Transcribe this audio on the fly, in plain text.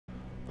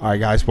Alright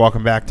guys,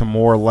 welcome back to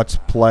more Let's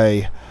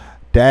Play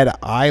Dead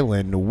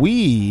Island.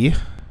 We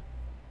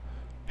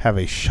have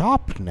a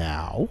shop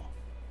now.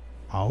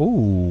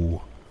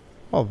 Oh.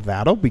 Well,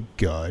 that'll be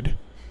good.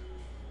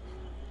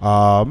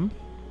 I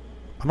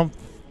don't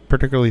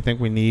particularly think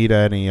we need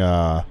any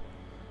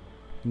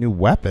new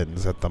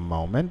weapons at the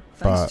moment.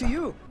 Thanks to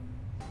you.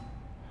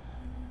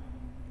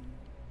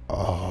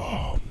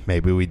 Oh,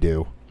 maybe we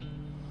do.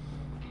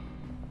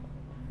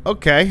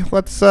 Okay,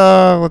 let's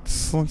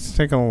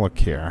take a look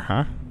here,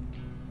 huh?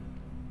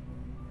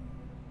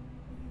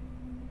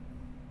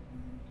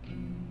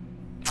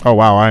 Oh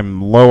wow,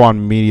 I'm low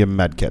on medium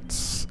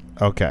medkits.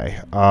 Okay.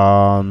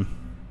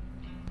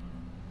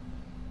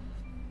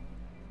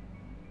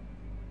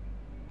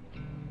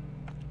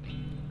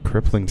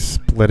 Crippling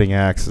splitting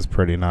axe is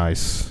pretty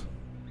nice.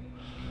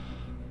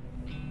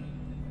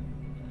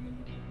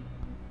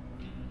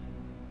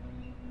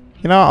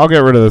 You know, I'll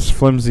get rid of this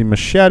flimsy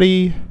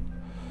machete.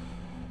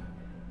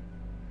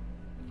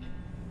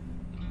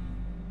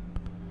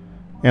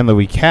 And the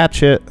weak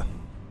hatchet.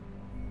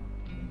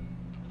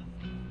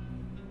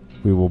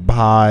 We will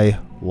buy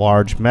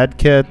large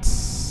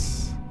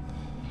medkits.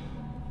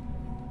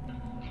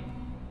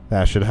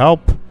 That should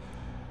help.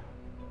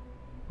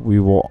 We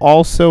will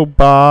also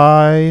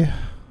buy...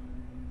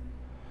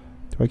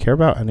 Do I care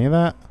about any of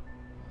that?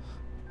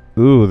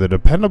 Ooh, the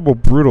dependable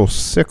brutal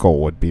sickle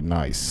would be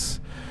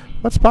nice.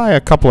 Let's buy a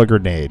couple of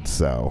grenades,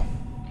 though.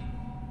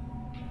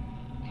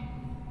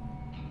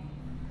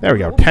 There we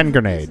go, 10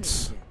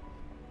 grenades.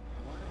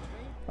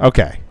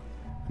 Okay.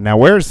 Now,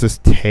 where is this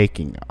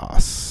taking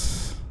us?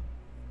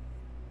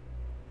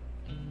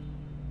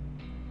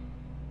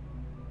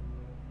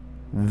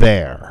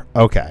 There.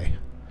 Okay.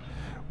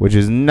 Which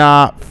is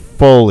not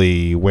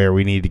fully where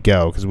we need to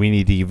go, because we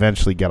need to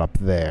eventually get up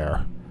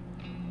there.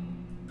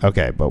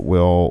 Okay, but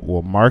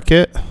we'll mark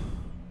it.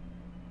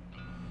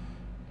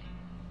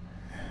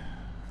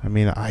 I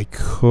mean, I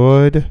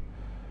could,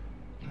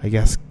 I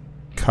guess,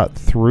 cut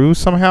through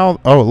somehow.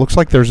 Oh, it looks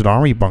like there's an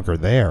army bunker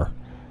there.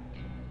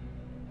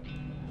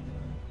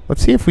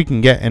 Let's see if we can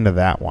get into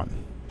that one.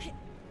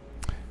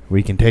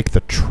 We can take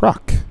the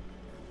truck.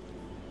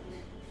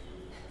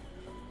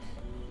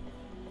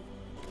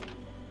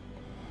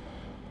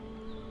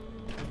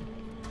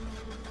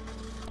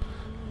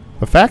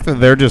 The fact that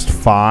they're just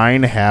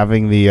fine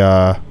having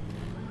the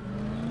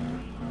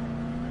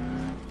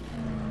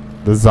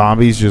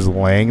zombies just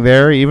laying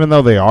there, even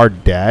though they are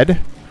dead,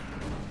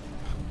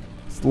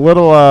 it's a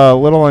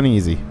little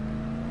uneasy.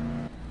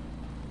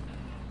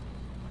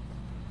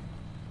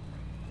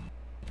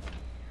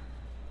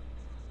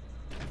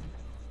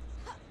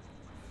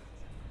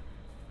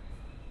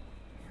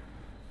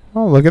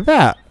 Oh, look at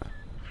that.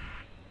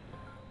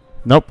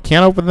 Nope,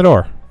 can't open the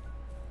door.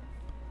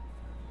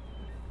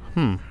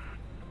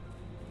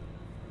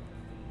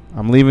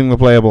 I'm leaving the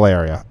playable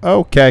area.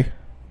 Okay.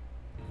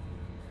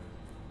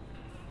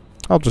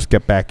 I'll just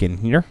get back in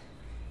here.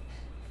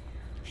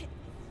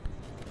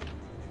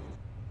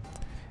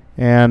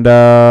 And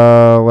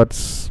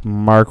let's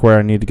mark where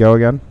I need to go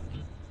again.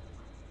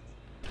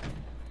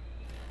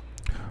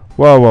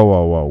 Whoa, whoa,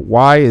 whoa, whoa.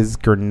 Why is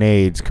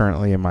grenades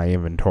currently in my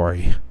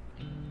inventory?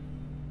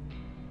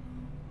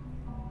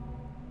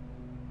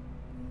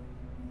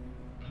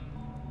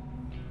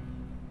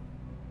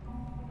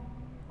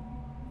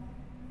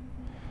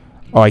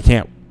 Oh, I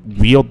can't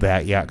wield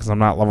that yet because I'm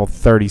not level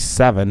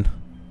 37.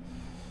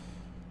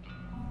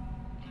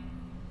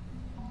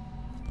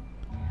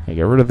 Hey,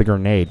 get rid of the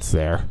grenades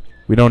there.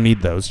 We don't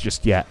need those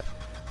just yet.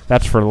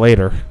 That's for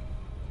later.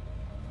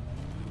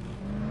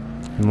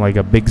 And like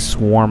a big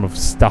swarm of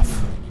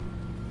stuff.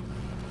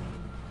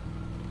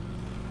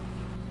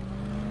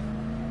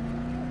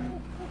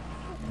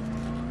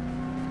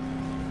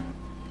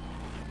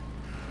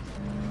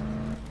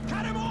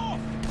 Cut him off!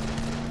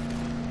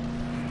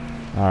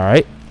 All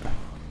right.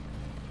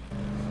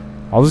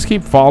 I'll just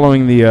keep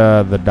following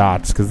the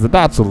dots, because the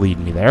dots will lead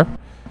me there.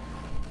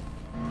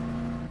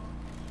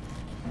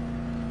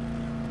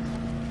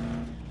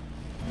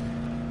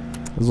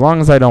 As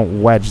long as I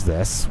don't wedge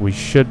this, we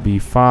should be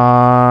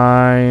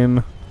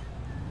fine.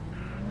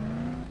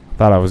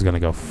 Thought I was going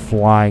to go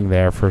flying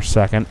there for a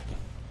second.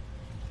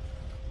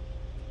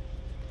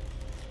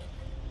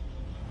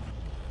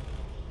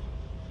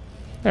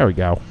 There we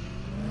go.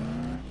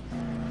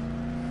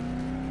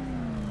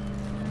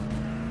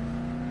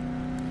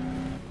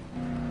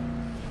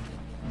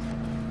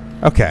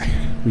 Okay,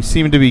 we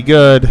seem to be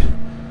good.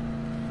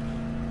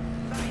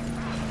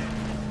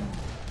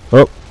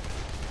 Oh.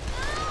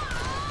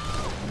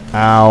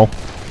 Ow.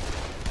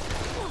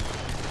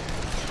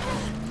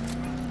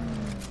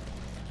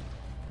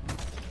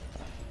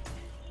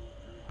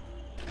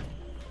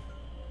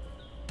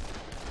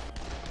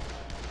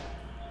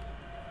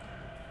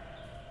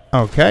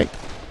 Okay.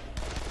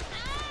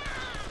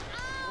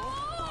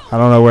 I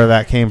don't know where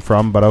that came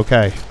from, but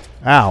okay.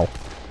 Ow.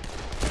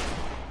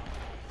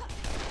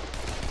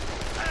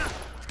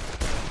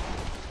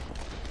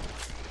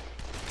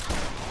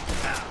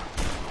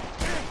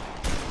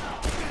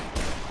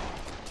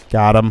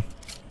 Got him.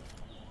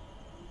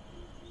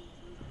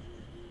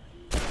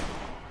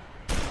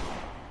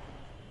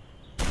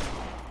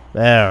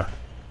 There.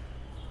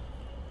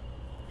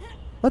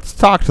 Let's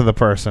talk to the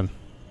person.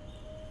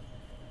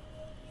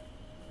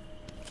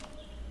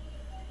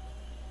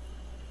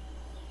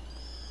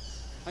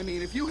 I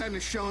mean, if you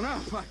hadn't shown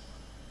up,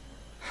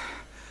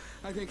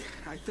 I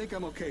think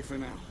I'm okay for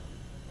now.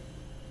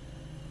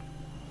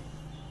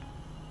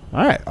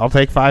 Alright, I'll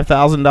take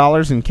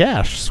 $5,000 in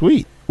cash.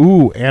 Sweet.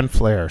 Ooh, and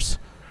flares.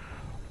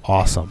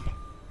 Awesome.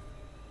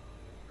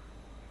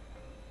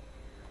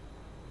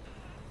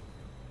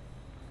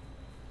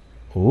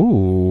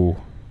 Ooh.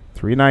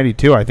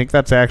 $392. I think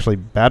that's actually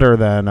better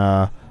than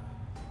the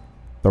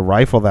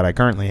rifle that I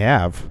currently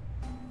have.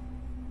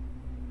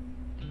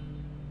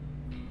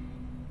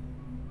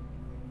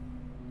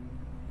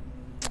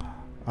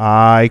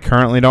 I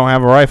currently don't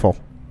have a rifle.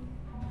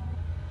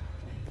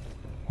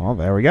 Well,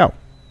 there we go.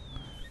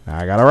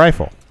 I got a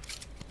rifle.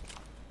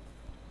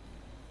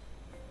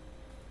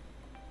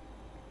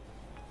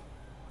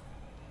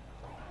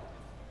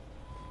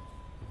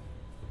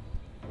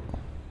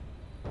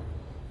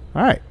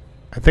 Alright.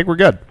 I think we're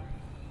good.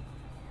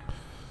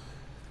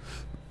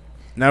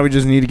 Now we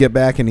just need to get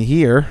back into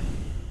here.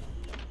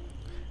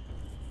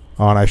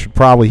 Oh, and I should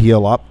probably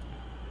heal up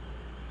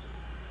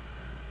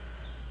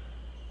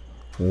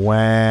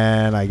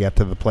when I get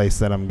to the place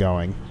that I'm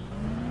going.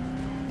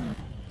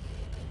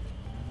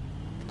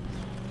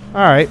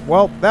 Alright,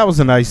 well, that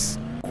was a nice,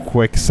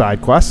 quick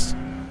side quest.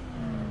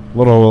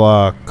 Little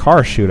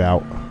car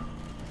shootout.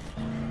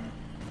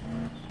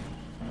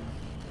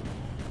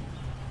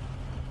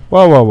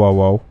 Whoa, whoa, whoa,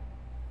 whoa.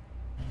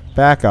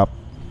 Back up.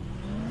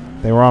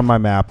 They were on my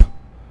map.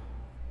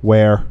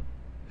 Where?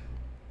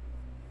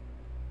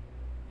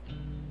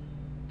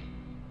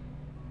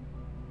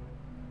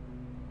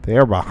 They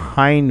are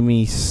behind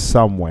me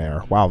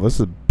somewhere. Wow, this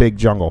is a big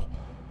jungle.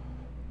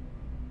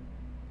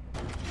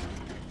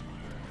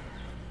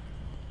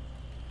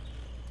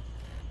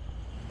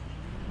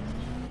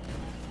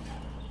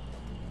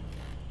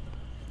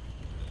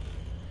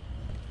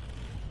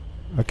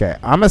 Okay,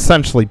 I'm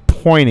essentially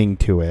pointing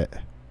to it.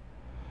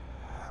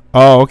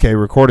 Oh, okay,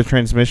 record a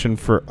transmission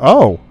for...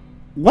 Oh,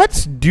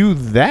 let's do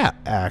that,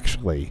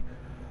 actually.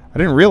 I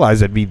didn't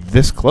realize I'd be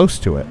this close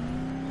to it.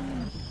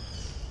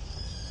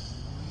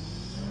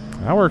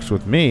 That works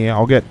with me.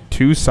 I'll get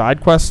 2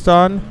 side quests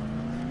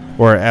done,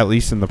 or at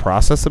least in the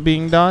process of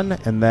being done,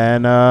 and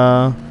then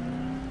I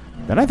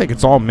think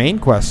it's all main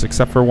quests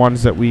except for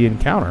ones that we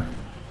encounter.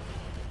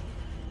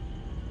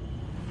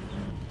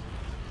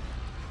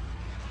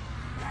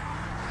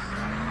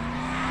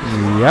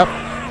 Yep.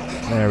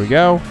 There we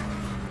go.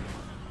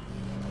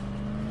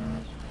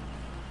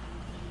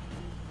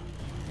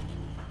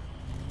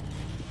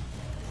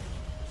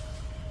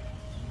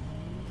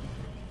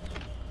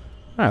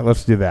 Alright,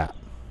 let's do that.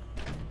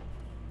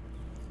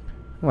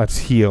 Let's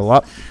heal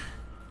up.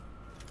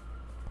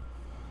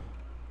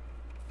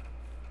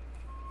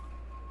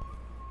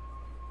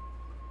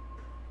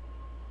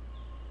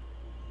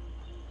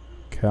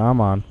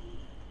 Come on.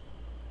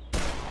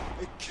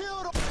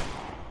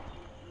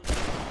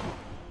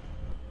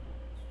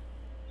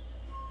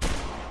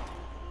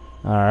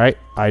 Alright,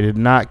 I did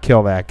not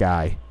kill that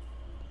guy.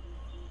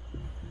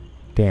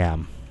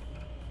 Damn.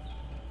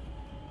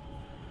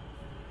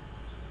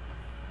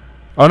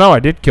 Oh no, I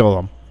did kill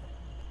him.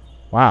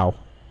 Wow.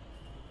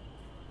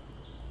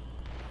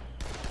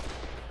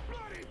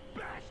 Bloody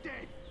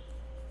bastard!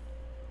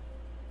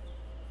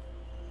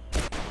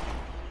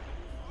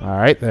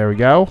 Alright, there we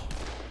go.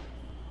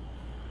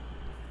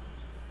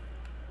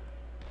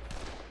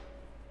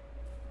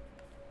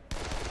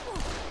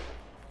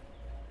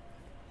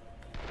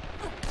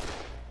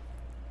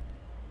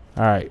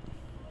 Alright.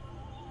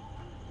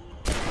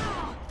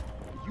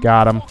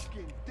 Got him.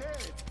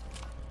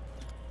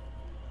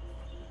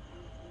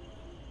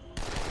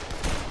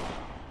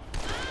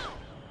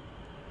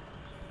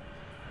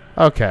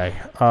 Okay.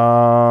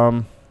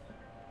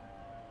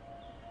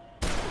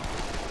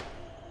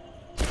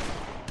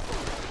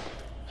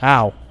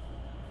 Ow.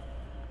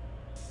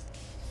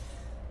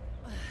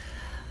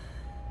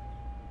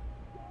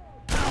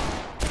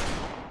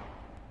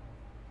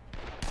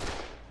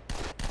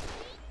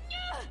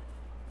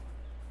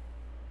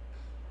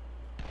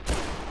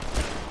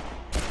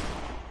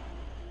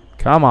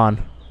 Come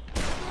on.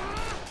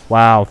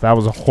 Wow, that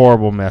was a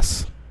horrible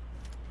miss.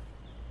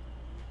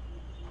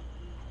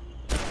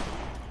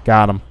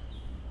 Got him.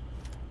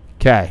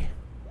 Okay.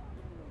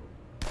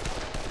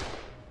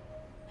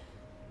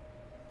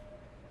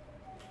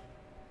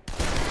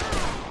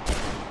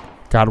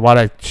 God, why'd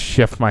I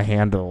shift my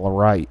hand to the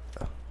right?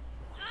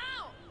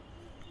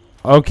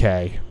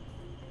 Okay.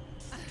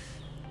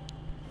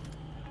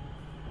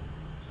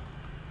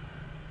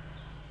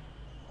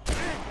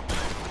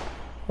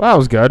 Well, that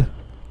was good.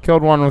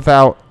 Killed one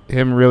without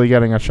him really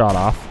getting a shot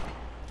off.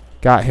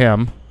 Got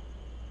him.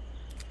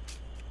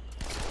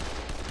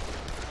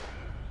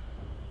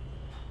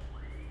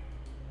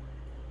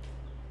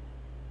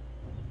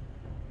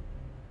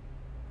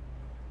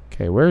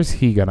 Okay, where's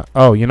he gonna...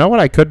 Oh, you know what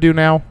I could do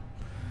now?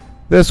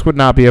 This would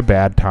not be a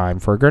bad time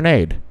for a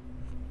grenade.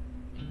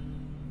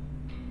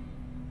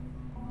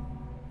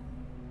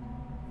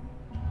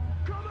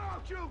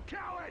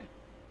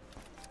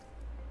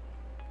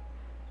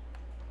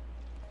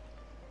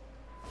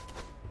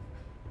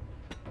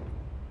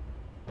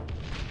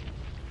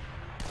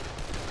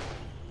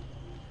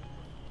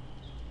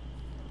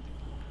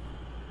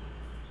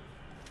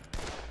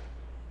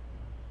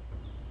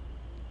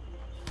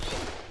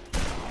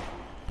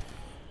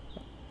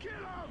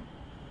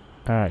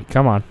 Alright,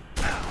 come on.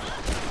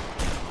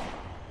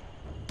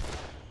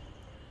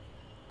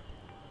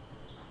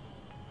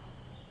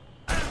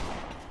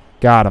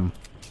 Got him.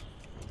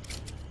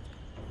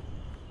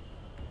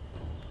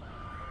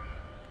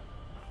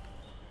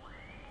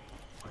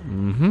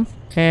 Mm-hmm.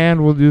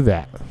 And we'll do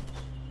that.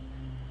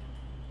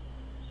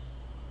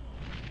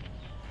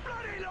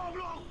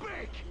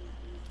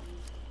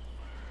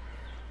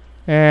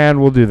 And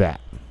we'll do that.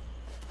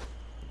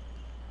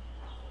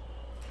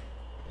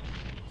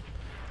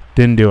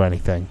 Didn't do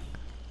anything.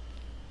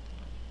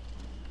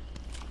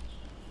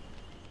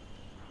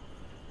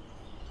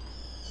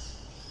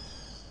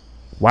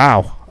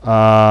 Wow.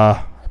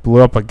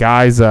 Blew up a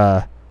guy's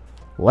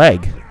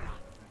leg.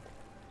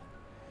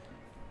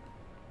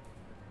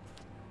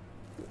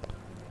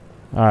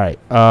 Alright.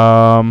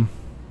 Oh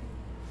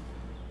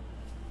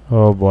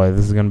boy,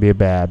 this is gonna be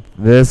bad.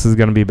 This is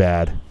gonna be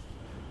bad.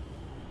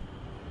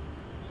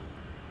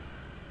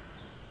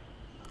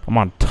 I'm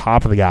on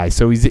top of the guy,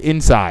 so he's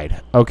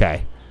inside.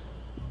 Okay.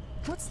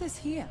 What's this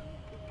here?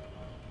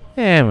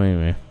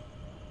 Wait.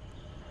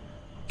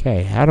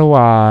 Okay, how do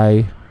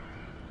I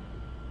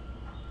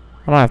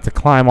don't have to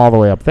climb all the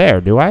way up there,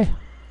 do I?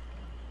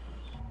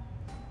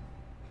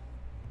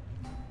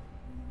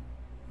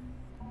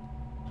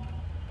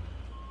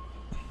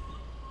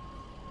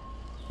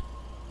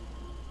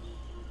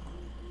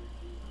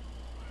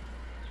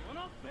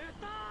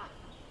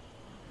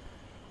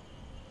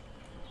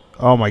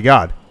 Oh my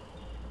god.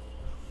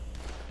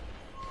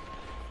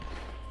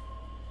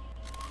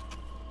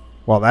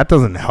 Well, that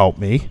doesn't help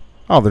me.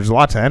 Oh, there's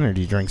lots of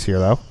energy drinks here,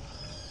 though.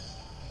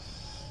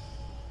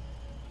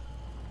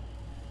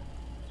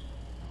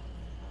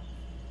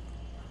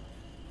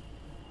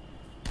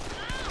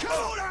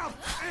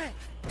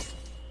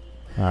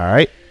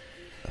 Alright.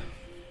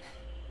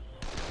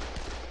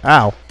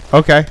 Ow.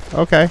 Okay,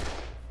 okay.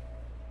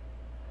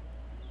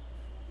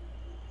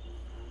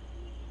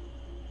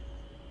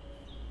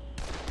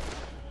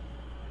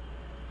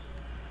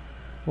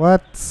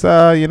 Let's,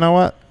 you know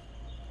what?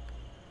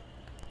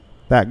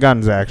 That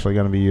gun's actually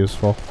going to be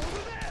useful.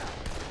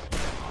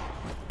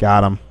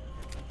 Got him.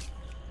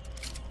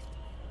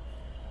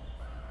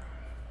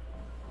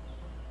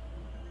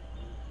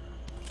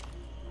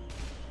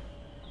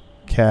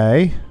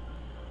 Okay.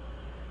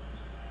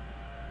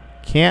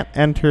 Can't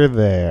enter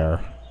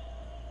there.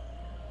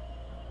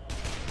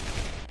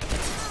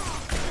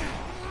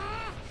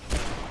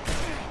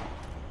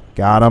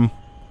 Got him.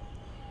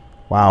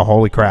 Wow,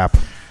 holy crap.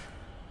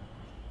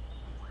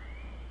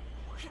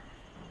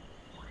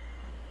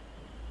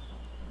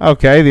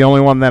 Okay, the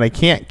only one that I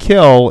can't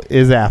kill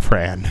is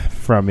Afran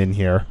from in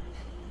here.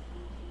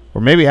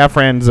 Or maybe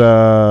Afran's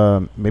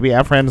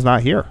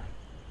not here.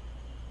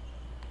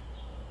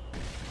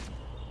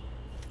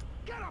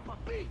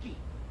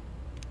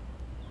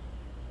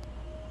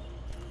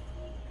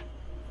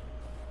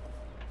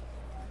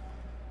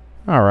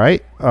 All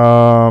right.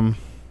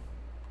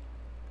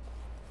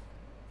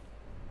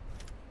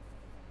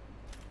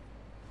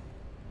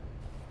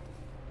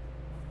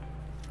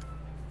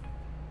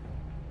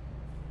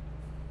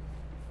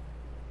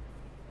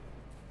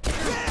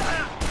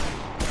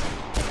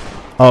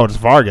 Oh, it's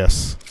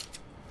Vargas.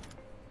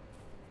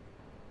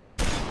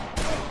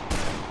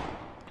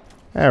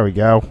 There we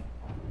go.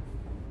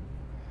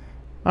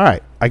 All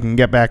right, I can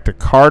get back to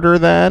Carter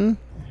then,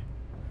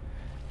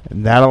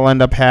 and that'll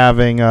end up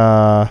having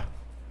that'll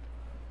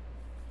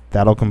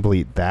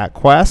complete that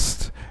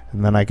quest,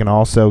 and then I can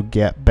also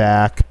get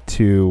back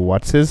to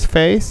what's his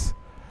face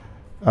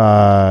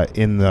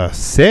in the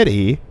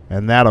city,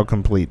 and that'll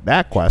complete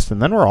that quest,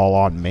 and then we're all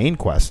on main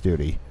quest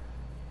duty.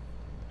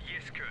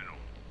 Yes, Colonel.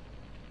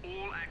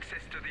 All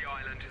access to the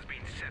island has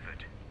been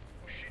severed.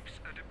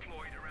 Ships are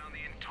deployed around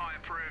the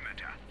entire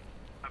perimeter.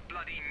 A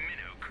bloody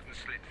minnow couldn't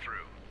slip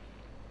through.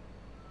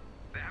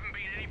 There haven't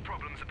been any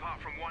problems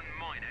apart from one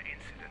minor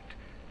incident.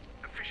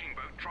 A fishing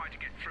boat tried to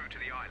get through to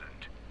the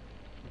island.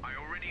 I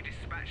already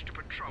dispatched a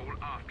patrol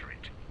after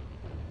it.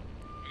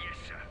 Yes,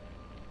 sir.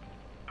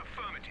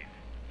 Affirmative.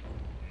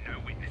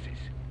 No witnesses.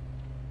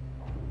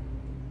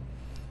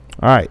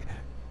 Alright.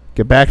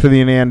 Get back to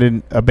the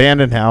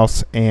abandoned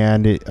house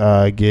and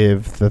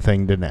give the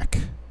thing to Nick.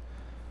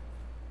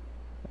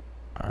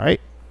 Alright.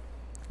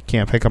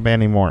 Can't pick up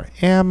any more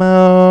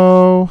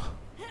ammo.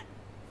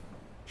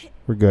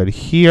 We're good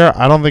here.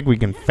 I don't think we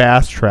can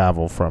fast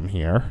travel from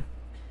here.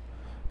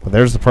 But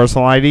there's the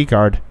personal ID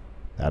card.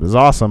 That is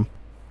awesome.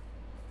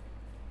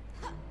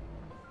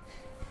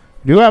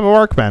 We do have a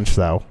workbench,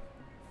 though.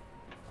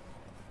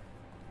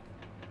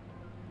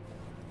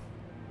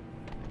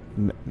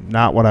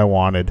 Not what I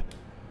wanted.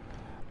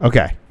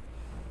 Okay.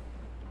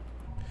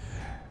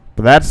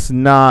 But that's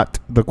not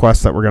the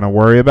quest that we're going to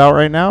worry about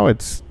right now.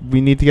 It's we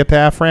need to get to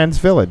Afran's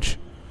village.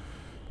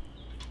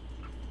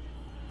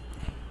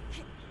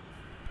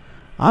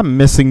 I'm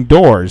missing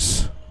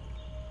doors.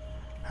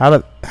 How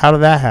did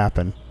that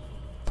happen?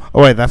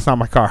 Oh wait, that's not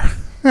my car.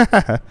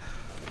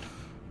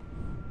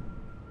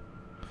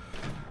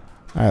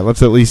 All right,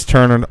 let's at least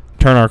turn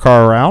our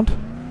car around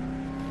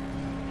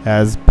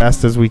as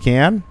best as we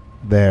can.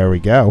 There we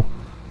go.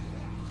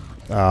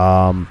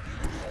 Well,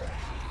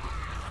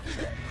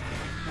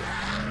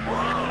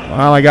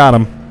 I got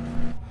him.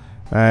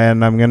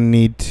 And I'm going to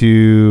need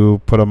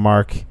to put a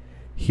mark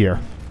here.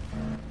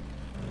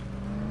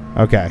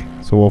 Okay,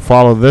 so we'll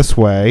follow this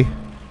way.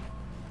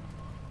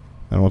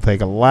 Then we'll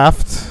take a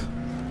left.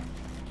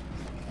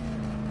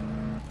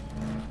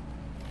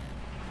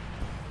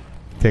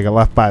 Take a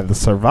left by the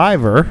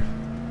survivor.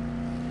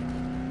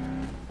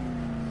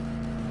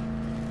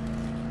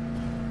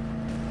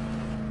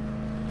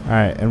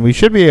 Alright, and we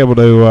should be able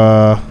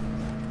to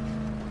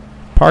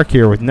park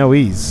here with no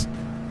ease.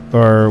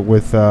 Or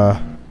with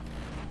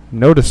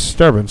no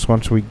disturbance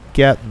once we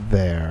get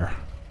there.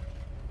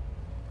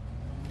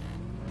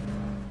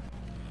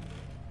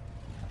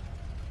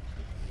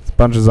 There's a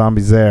bunch of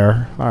zombies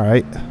there.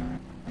 Alright.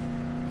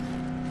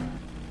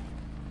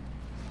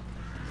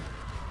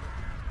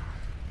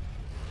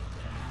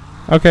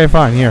 Okay,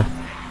 fine, here.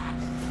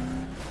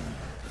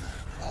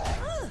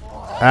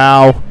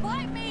 Ow.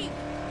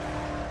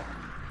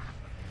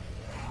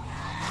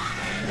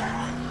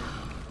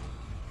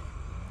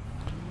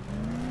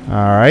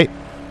 Alright.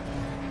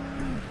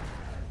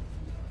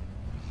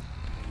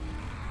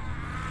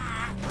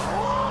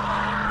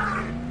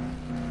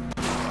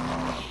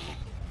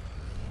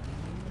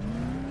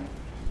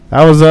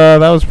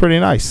 That was pretty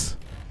nice.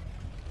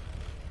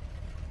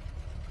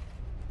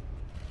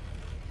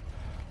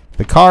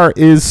 The car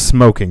is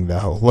smoking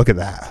though. Look at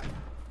that.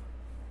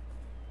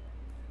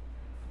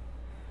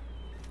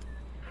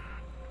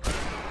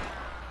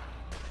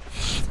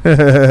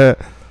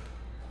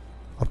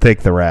 I'll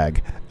take the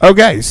rag.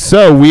 Okay,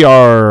 so we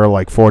are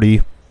like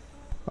 40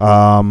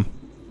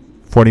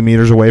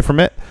 meters away from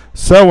it.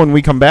 So when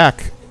we come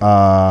back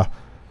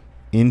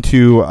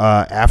into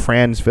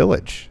Afran's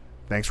village.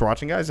 Thanks for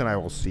watching, guys, and I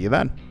will see you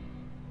then.